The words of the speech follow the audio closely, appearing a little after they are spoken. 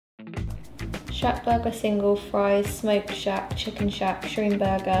Shack burger, single, fries, smoke shack, chicken shack, shroom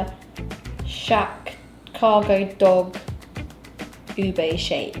burger, shack, cargo dog, ube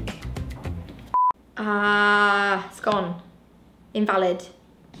shake. It's gone. Invalid.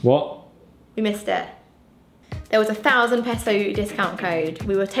 What? We missed it. There was a 1,000 peso discount code.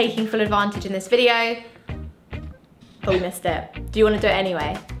 We were taking full advantage in this video, but we missed it. Do you want to do it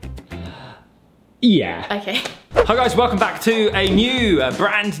anyway? Yeah. Okay. Hi guys, welcome back to a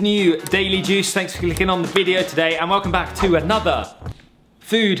brand new Daily Juice. Thanks for clicking on the video today, and welcome back to another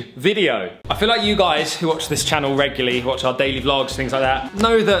food video. I feel like you guys who watch this channel regularly, watch our daily vlogs, things like that,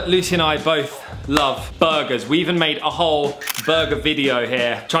 know that Lucy and I both love burgers. We even made a whole burger video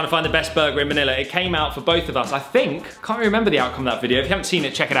here, trying to find the best burger in Manila. It came out for both of us. I think, can't really remember the outcome of that video. If you haven't seen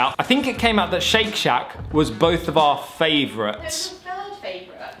it, check it out. I think it came out that Shake Shack was both of our favorites. It was your third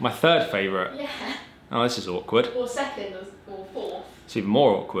favourite. My third favorite? Yeah. Oh, this is awkward. Or second or fourth. It's even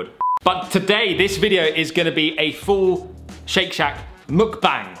more awkward. But today, this video is gonna be a full Shake Shack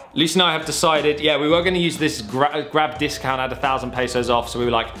mukbang. Lucy and I have decided, yeah, we were gonna use this grab discount at 1,000 pesos off, so we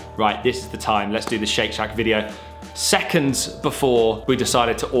were like, right, this is the time, let's do the Shake Shack video. Seconds before we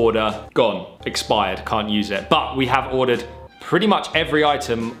decided to order, gone, expired, can't use it. But we have ordered pretty much every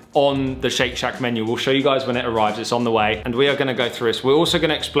item on the Shake Shack menu. We'll show you guys when it arrives, it's on the way, and we are gonna go through this. We're also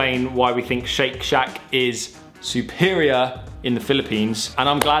gonna explain why we think Shake Shack is superior in the Philippines. And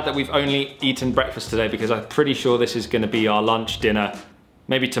I'm glad that we've only eaten breakfast today, because I'm pretty sure this is gonna be our lunch, dinner,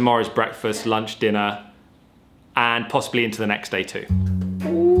 maybe tomorrow's breakfast, lunch, dinner, and possibly into the next day too.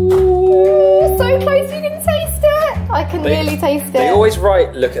 Ooh, so close you can taste it. I can really taste it. They always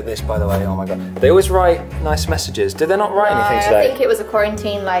write, look at this by the way, oh my God. They always write nice messages. Did they not write anything today? I think it was a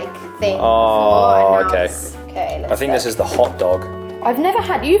quarantine-like thing. Oh, okay. Okay, I think this is the hot dog. I've never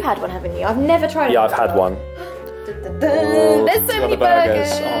had, you've had one, haven't you? I've never tried it. Yeah, I've had one. There's so many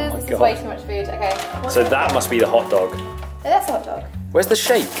burgers. Oh my This is God. way too much food, okay. So that must be the hot dog. Oh, that's a hot dog. Where's the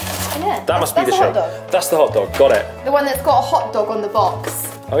shake? Yeah, That must be the that's a shake. hot dog. That's the hot dog, got it. The one that's got a hot dog on the box.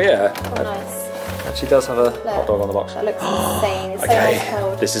 Oh yeah. Oh, nice. Actually does have a hot dog on the box. That looks insane. It's so nice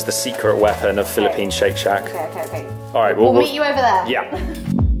cold. This is the secret weapon of Philippine Shake Shack. Okay. All right, We'll meet you over there. Yeah.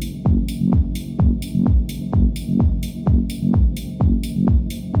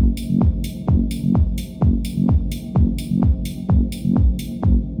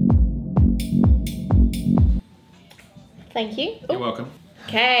 Thank you. You're welcome.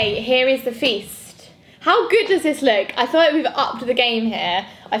 Okay, here is the feast. How good does this look? I thought we've upped the game here.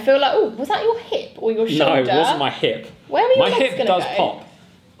 I feel like, oh, was that your hip or your shoulder? No, it wasn't my hip. Where are your My legs hip gonna does go?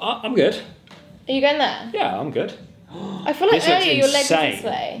 pop. I'm good. Are you going there? Yeah, I'm good. I feel like This looks earlier your legs were insane. this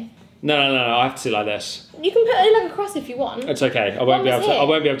way. No, I have to sit like this. You can put a leg across if you want. It's okay. I won't be able to. here. I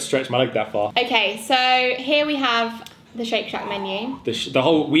won't be able to stretch my leg that far. Okay, so here we have the Shake Shack menu. The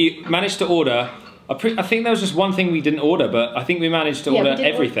whole. We managed to order. I think there was just one thing we didn't order, but I think we managed to order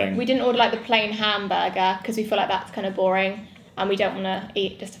everything. We didn't order like the plain hamburger because we feel like that's kind of boring, and we don't want to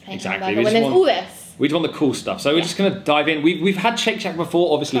eat just a plain hamburger when there's all this. We just want the cool stuff, so we're just gonna dive in. We've had Shake Shack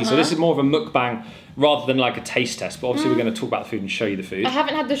before, obviously, so this is more of a mukbang rather than like a taste test. But obviously, we're gonna talk about the food and show you the food. I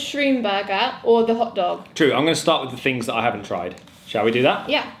haven't had the shroom burger or the hot dog. True. I'm gonna start with the things that I haven't tried. Shall we do that?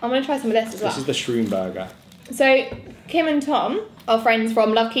 Yeah, I'm gonna try some of this as well. This is the shroom burger. So Kim and Tom, our friends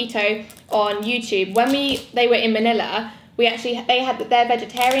from Love Keto on YouTube, when they were in Manila, they're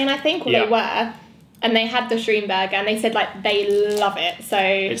vegetarian, I think, or they were, and they had the shroom burger, and they said like they love it. So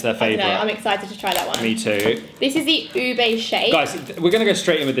it's their favourite. I'm excited to try that one. Me too. This is the ube shake. Guys, we're gonna go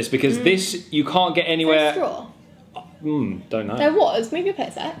straight in with this because this you can't get anywhere. Is there a straw? Don't know. There was. Move your plate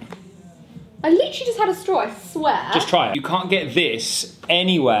a sec. I literally just had a straw. I swear. Just try it. You can't get this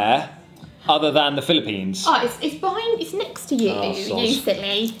anywhere other than the Philippines. Oh, it's behind. It's next to you. Oh, you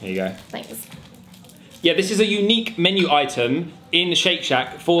silly. Here you go. Thanks. Yeah, this is a unique menu item in Shake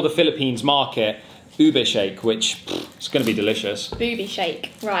Shack for the Philippines market. Ube shake, which is going to be delicious. Booby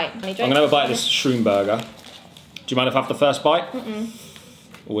shake. Right. I'm going to have a bite of this shroom burger. Do you mind if I have the first bite?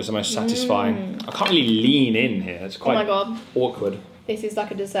 Always the most satisfying. I can't really lean in here. It's quite awkward. This is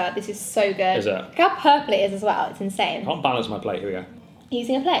like a dessert. This is so good. Is it? Look how purple it is as well. It's insane. I can't balance my plate. Here we go.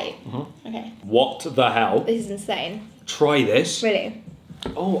 Using a plate? Okay. What the hell? This is insane. Try this. Really?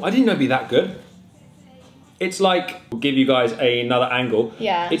 Oh, I didn't know it'd be that good. It's like, we'll give you guys another angle.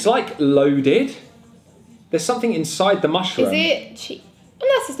 Yeah. It's like loaded. There's something inside the mushroom. Is it cheese?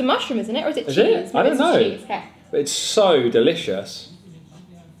 Oh, that's just a mushroom, isn't it? Or is it cheese? It? I don't know. Cheese. Okay. But it's so delicious.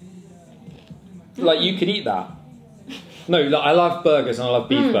 Like, you could eat that. No, like, I love burgers and I love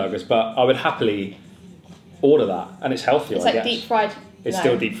beef burgers, but I would happily order that. And it's healthier, It's I like guess. deep fried. It's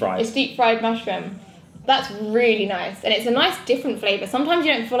still deep fried. It's deep fried mushroom. That's really nice. And it's a nice different flavour. Sometimes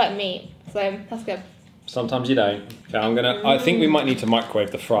you don't feel like meat. So that's good. Sometimes you don't. Okay, I think we might need to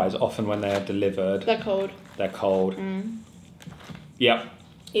microwave the fries often when they are delivered. They're cold. They're cold. Yep.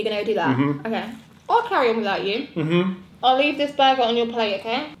 You're gonna go do that? Okay. I'll carry on without you. I'll leave this burger on your plate,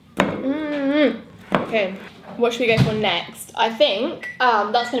 okay? Okay. What should we go for next? I think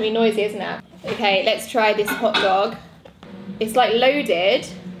that's gonna be noisy, isn't it? Okay, let's try this hot dog. It's like loaded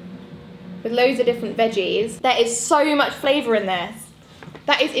with loads of different veggies. There is so much flavour in this.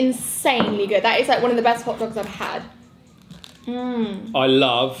 That is insanely good. That is like one of the best hot dogs I've had. I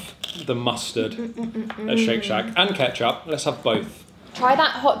love the mustard at Shake Shack and ketchup. Let's have both. Try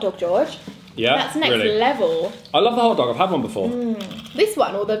that hot dog, George. Yeah, that's next really? level. I love the hot dog. I've had one before. This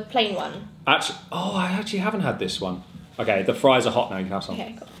one or the plain one? Actually, I actually haven't had this one. Okay, the fries are hot now. You can have some.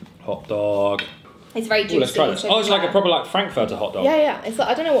 Okay, cool. Hot dog. It's very juicy. Ooh, let's try this. So it's like a proper like Frankfurter hot dog. Yeah. It's like,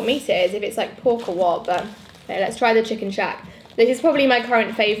 I don't know what meat it is, if it's like pork or what, but okay, let's try the chicken shack. This is probably my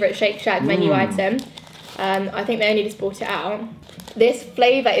current favourite Shake Shack menu item. I think they only just brought it out. This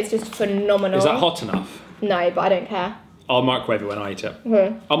flavour is just phenomenal. Is that hot enough? No, but I don't care. I'll microwave it when I eat it.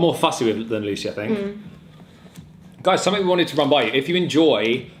 I'm more fussy with it than Lucy, I think. Guys, something we wanted to run by you. If you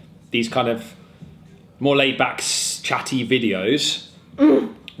enjoy these kind of more laid-back, chatty videos,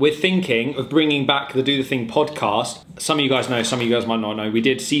 we're thinking of bringing back the Do The Thing podcast. Some of you guys know, some of you guys might not know. We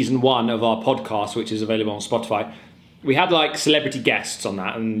did season 1 of our podcast, which is available on Spotify. We had like celebrity guests on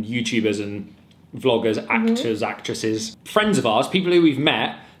that, and YouTubers and vloggers, actors, actresses, friends of ours, people who we've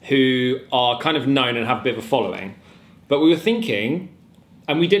met who are kind of known and have a bit of a following. But we were thinking,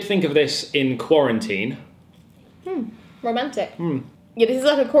 and we did think of this in quarantine. Romantic. Yeah, this is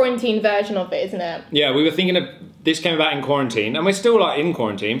like a quarantine version of it, isn't it? Yeah, we were thinking of, this came about in quarantine, and we're still like in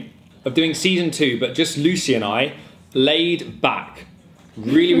quarantine, of doing season 2, but just Lucy and I, laid back.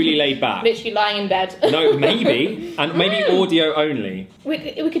 Really laid back. Literally lying in bed. No, maybe. And maybe audio only. We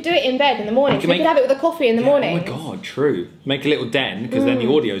could do it in bed in the morning. We could have it with a coffee in the morning. Oh my god, true. Make a little den, because then the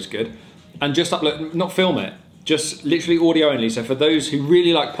audio's good. And just upload, not film it. Just literally audio only. So for those who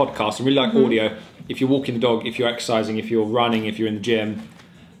really like podcasts and really like audio, if you're walking the dog, if you're exercising, if you're running, if you're in the gym,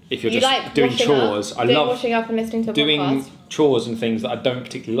 if you're just like doing chores. I love washing up and listening to a doing podcast. Chores and things that I don't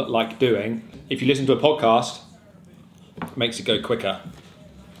particularly like doing. If you listen to a podcast, it makes it go quicker.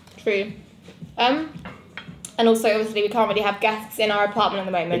 True. And also, obviously, we can't really have guests in our apartment at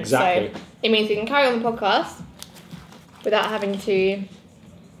the moment. Exactly. So it means we can carry on the podcast without having to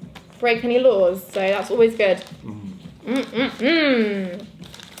break any laws. So that's always good.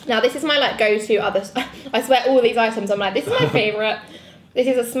 Now, this is my like go-to others. I swear all these items, I'm like, this is my favourite. This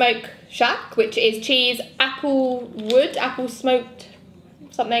is a smoke shack, which is cheese, apple smoked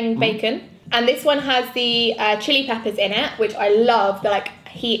something, bacon. And this one has the chili peppers in it, which I love the like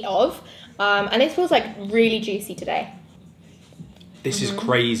heat of. And this feels like really juicy today. This is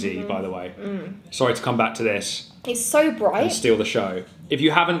crazy, by the way. Sorry to come back to this. It's so bright. And steal the show. If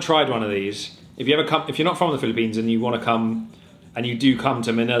you haven't tried one of these, if you're not from the Philippines and you want to come, and you do come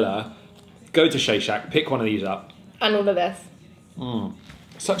to Manila, go to Shake Shack, pick one of these up. And all of this.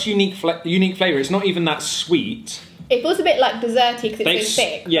 Such unique flavour. It's not even that sweet. It feels a bit like desserty because it's so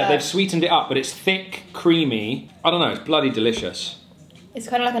thick. Yeah, they've sweetened it up, but it's thick, creamy. I don't know, it's bloody delicious. It's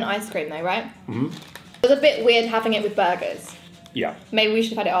kind of like an ice cream though, right? It was a bit weird having it with burgers. Yeah. Maybe we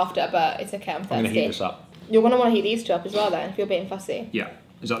should have had it after, but it's okay, I'm thirsty. I'm going to heat this up. You're going to want to heat these two up as well then, if you're being fussy. Yeah.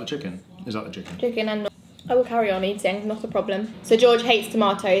 Is that the chicken? Is that the chicken? Chicken and... I will carry on eating, not a problem. So George hates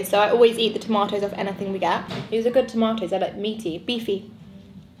tomatoes, so I always eat the tomatoes off anything we get. These are good tomatoes, they're like meaty, beefy.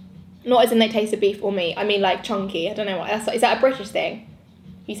 Not as in they taste of beef or meat, I mean like chunky, I don't know what, is that a British thing?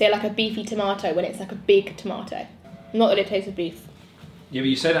 You say like a beefy tomato when it's like a big tomato. Not that it tastes of beef. Yeah, but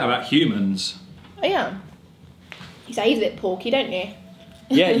you say that about humans. Oh yeah. You say he's a bit porky, don't you?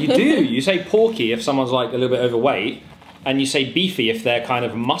 Yeah, you do. You say porky if someone's like a little bit overweight, and you say beefy if they're kind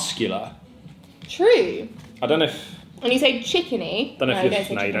of muscular. True. I don't know if... And you say chickeny. No,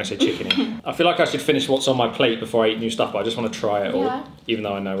 you don't say chickeny. I feel like I should finish what's on my plate before I eat new stuff, but I just want to try it all, even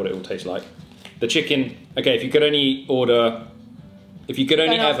though I know what it will taste like. The chicken, okay, if you could only order... If you could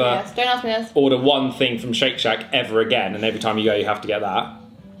only ever don't ask me this. Order one thing from Shake Shack ever again, and every time you go you have to get that.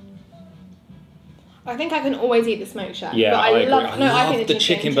 I think I can always eat the smoke shack. Yeah, but I agree. love, I think the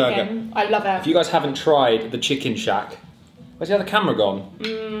chicken burger. I love it. If you guys haven't tried the chicken shack, where's the other camera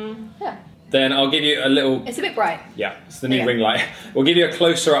gone? Yeah. Then I'll give you a little... It's a bit bright. Yeah, it's the new ring light. We'll give you a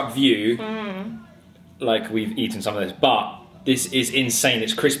closer up view, like we've eaten some of this, but this is insane.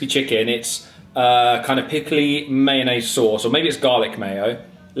 It's crispy chicken, it's kind of pickly mayonnaise sauce, or maybe it's garlic mayo,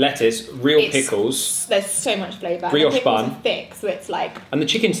 lettuce, real pickles. There's so much flavour. Brioche the pickles bun. are thick, so it's like... And the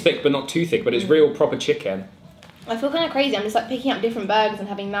chicken's thick, but not too thick, but it's real proper chicken. I feel kind of crazy. I'm just like picking up different burgers and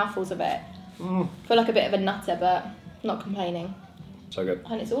having mouthfuls of it. I feel like a bit of a nutter, but not complaining. So good.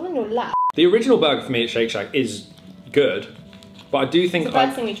 And it's all in your lap. The original burger for me at Shake Shack is good, but I do think It's the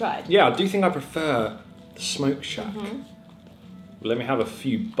first thing we tried. Yeah, I do think I prefer the Smoke Shack. Let me have a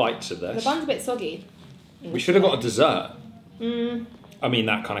few bites of this. The bun's a bit soggy. We should have got a dessert. I mean,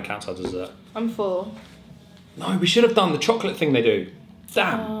 that kind of counts as dessert. I'm full. No, we should have done the chocolate thing they do.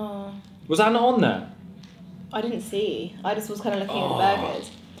 Damn. Oh. Was that not on there? I didn't see. I just was kind of looking at the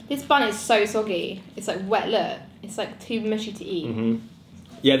burgers. This bun is so soggy. It's like wet, look. It's like too mushy to eat.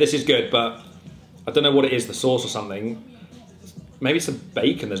 Yeah, this is good, but I don't know what it is, the sauce or something. Maybe it's the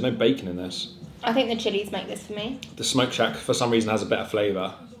bacon. There's no bacon in this. I think the chilies make this for me. The Smoke Shack, for some reason, has a better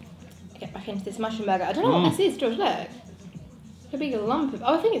flavour. Get back into this mushroom burger. I don't know what this is, George, look. A big lump of...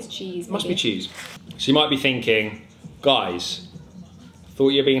 Oh, I think it's cheese. Must be cheese. So you might be thinking, guys, thought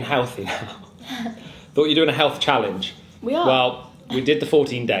you were being healthy now. Thought you're doing a health challenge. We are. Well, we did the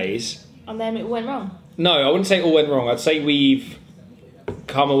 14 days. And then it went wrong. No, I wouldn't say it all went wrong. I'd say we've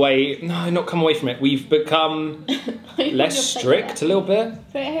come away... No, not come away from it. We've become less strict a little bit.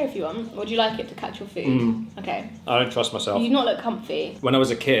 Put it here if you want. Or would you like it to catch your food? Okay. I don't trust myself. You do not look comfy. When I was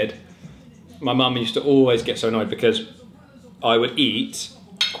a kid, my mum used to always get so annoyed because I would eat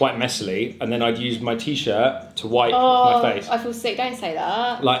quite messily and then I'd use my t-shirt to wipe my face. I feel sick, don't say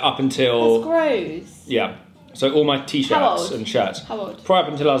that. Like up until... That's gross. Yeah. So all my t-shirts and shirts. How old? Probably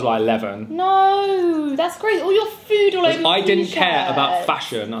up until I was like 11. No, that's gross. All your food all over your I didn't care about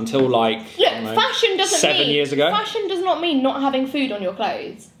fashion until like, look, I don't know, fashion doesn't 7 years ago. Fashion does not mean not having food on your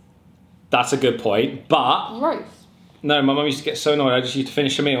clothes. That's a good point, but... Gross. No, my mum used to get so annoyed. I just used to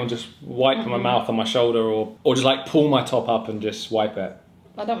finish a meal and just wipe my mouth on my shoulder or just like pull my top up and just wipe it.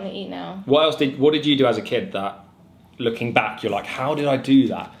 I don't want to eat now. What did you do as a kid that, looking back, you're like, how did I do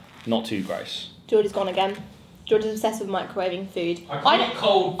that? Not too gross. George is gone again. George is obsessed with microwaving food. I can't eat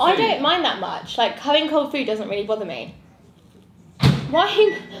cold food. I don't mind that much. Like, having cold food doesn't really bother me. Why are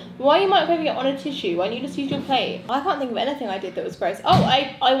you microwaving it on a tissue? Why don't you just use your plate? I can't think of anything I did that was gross. Oh,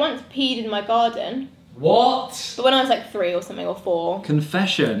 I once peed in my garden. What? But when I was like 3 or something, or 4.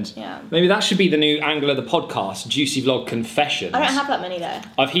 Confessions. Yeah. Maybe that should be the new angle of the podcast, Juicy Vlog Confessions. I don't have that many though.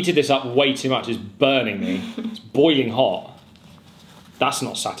 I've heated this up way too much. It's burning me. It's boiling hot. That's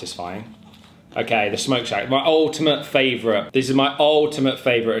not satisfying. Okay, the Smoke Shack. My ultimate favourite. This is my ultimate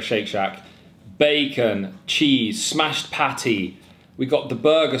favourite at Shake Shack. Bacon, cheese, smashed patty. We got the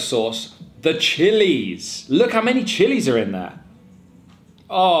burger sauce. The chilies. Look how many chilies are in there.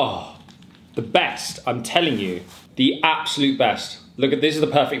 Oh. The best, I'm telling you. The absolute best. Look at this, is the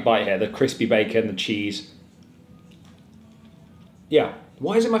perfect bite here. The crispy bacon, the cheese. Yeah,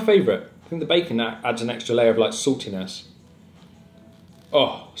 why is it my favourite? I think the bacon adds an extra layer of like saltiness.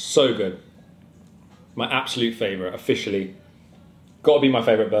 Oh, so good. My absolute favourite, officially. Gotta be my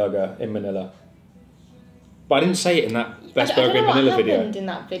favourite burger in Manila. But I didn't say it in that best burger in Manila video. In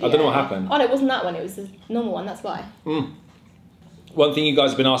that video. I don't know what happened. Oh no, it wasn't that one, it was the normal one, that's why. One thing you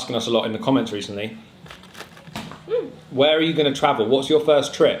guys have been asking us a lot in the comments recently, where are you going to travel? What's your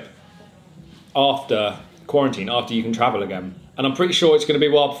first trip after quarantine, after you can travel again? And I'm pretty sure it's going to be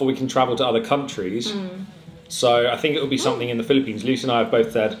a while before we can travel to other countries. So I think it will be something in the Philippines. Lucy and I have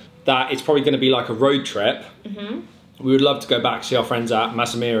both said that it's probably going to be like a road trip. We would love to go back, see our friends at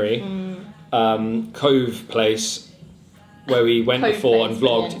Masamiri, Cove Place, where we went before and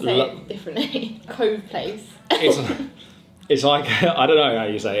vlogged. Say it differently. Cove Place. It's like, I don't know how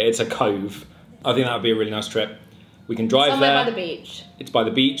you say it, it's a cove. I think that would be a really nice trip. We can drive Somewhere there. by the beach. It's by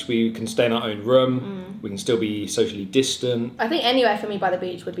the beach, we can stay in our own room, we can still be socially distant. I think anywhere for me by the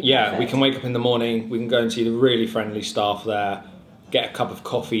beach would be Yeah, perfect. we can wake up in the morning, we can go and see the really friendly staff there, get a cup of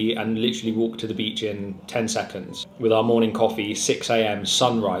coffee and literally walk to the beach in 10 seconds. With our morning coffee, 6 AM,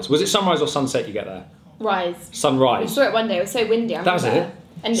 sunrise. Was it sunrise or sunset you get there? Rise. Sunrise. We saw it one day, it was so windy. That was it?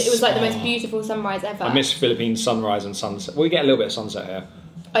 And it was like the most beautiful sunrise ever. I miss Philippines sunrise and sunset. Well, we get a little bit of sunset here.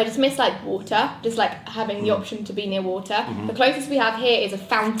 I just miss like water, just like having the option to be near water. The closest we have here is a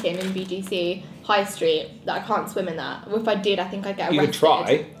fountain in BGC High Street that I can't swim in that. If I did, I think I'd get arrested. You could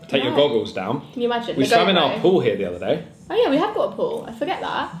try, take your goggles down. Can you imagine? We swam in our pool here the other day. Oh yeah, we have got a pool. I forget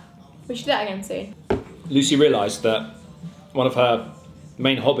that. We should do that again soon. Lucy realised that one of her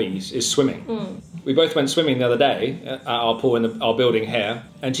main hobbies is swimming. We both went swimming the other day at our pool in our building here,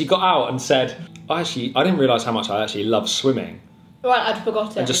 and she got out and said, I didn't realise how much I actually love swimming. Right, I'd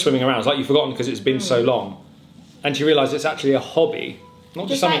forgotten. And just swimming around. It's like you've forgotten because it's been so long. And she realised it's actually a hobby. Not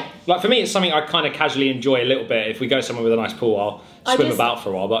just something, like for me it's something I kind of casually enjoy a little bit. If we go somewhere with a nice pool, I'll swim about for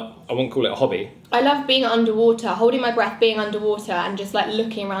a while, but I won't call it a hobby. I love being underwater, holding my breath, being underwater and just like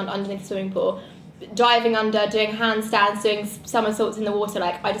looking around underneath the swimming pool. diving under, doing handstands, doing somersaults in the water.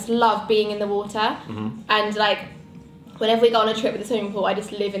 Like, I just love being in the water. And like, whenever we go on a trip with the swimming pool, I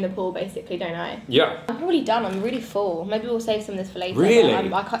just live in the pool basically, don't I? Yeah. I'm probably done. I'm really full. Maybe we'll save some of this for later. Really? I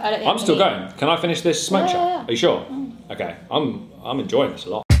don't think I'm still going. Can I finish this smoke shack? Yeah. Are you sure? Okay. I'm enjoying this a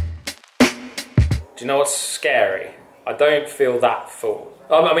lot. Do you know what's scary? I don't feel that full.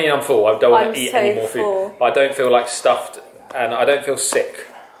 I mean, I'm full. I don't want to eat any more food. But I don't feel like stuffed, and I don't feel sick.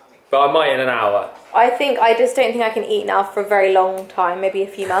 But I might in an hour. I just don't think I can eat now for a very long time. Maybe a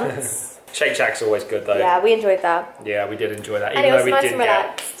few months. Shake Shack's always good though. Yeah, we enjoyed that. Yeah, we did enjoy that. And Even it was though we nice didn't and get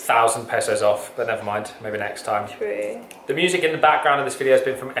relaxed. 1,000 pesos off, but never mind, maybe next time. True. The music in the background of this video has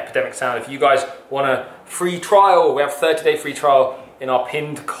been from Epidemic Sound. If you guys want a free trial, we have a 30-day free trial in our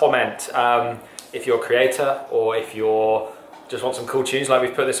pinned comment. If you're a creator or if you're just want some cool tunes, like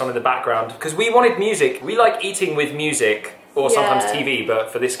we've put this on in the background. Because we wanted music. We like eating with music or sometimes TV,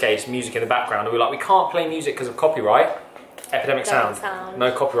 but for this case, music in the background. And we were like, we can't play music because of copyright. Epidemic Sound.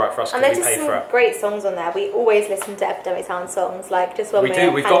 No copyright for us because we pay for it. And there's just some great songs on there. We always listen to Epidemic Sound songs, like just when we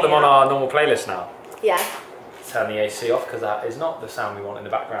do. We've got them on our normal playlist now. Yeah. Turn the AC off because that is not the sound we want in the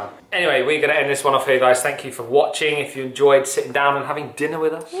background. Anyway, we're going to end this one off here, guys. Thank you for watching. If you enjoyed sitting down and having dinner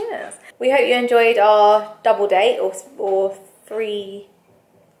with us. Yes. We hope you enjoyed our double date or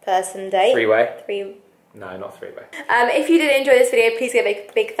 3-person date. Three-way. No, not three-way. If you did enjoy this video, please give it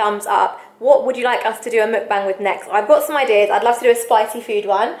a big thumbs up. What would you like us to do a mukbang with next? I've got some ideas. I'd love to do a spicy food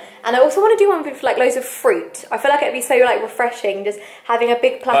one. And I also want to do one with like loads of fruit. I feel like it'd be so like refreshing just having a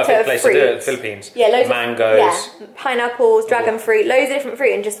big platter Perfect of place fruit. to do it, the Philippines. Yeah, loads mangoes. Of pineapples, dragon fruit, loads of different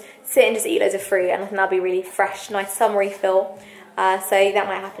fruit, and just sit and just eat loads of fruit, and I think that'll be really fresh, nice summery feel. So that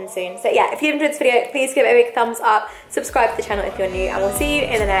might happen soon. So yeah, if you enjoyed this video, please give it a big thumbs up, subscribe to the channel if you're new, and we'll see you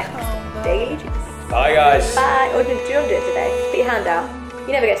in the next Daily Juice. Bye guys. Bye. Or do you want to do it today? Put your hand out.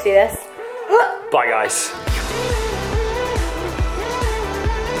 You never get to do this. Bye guys.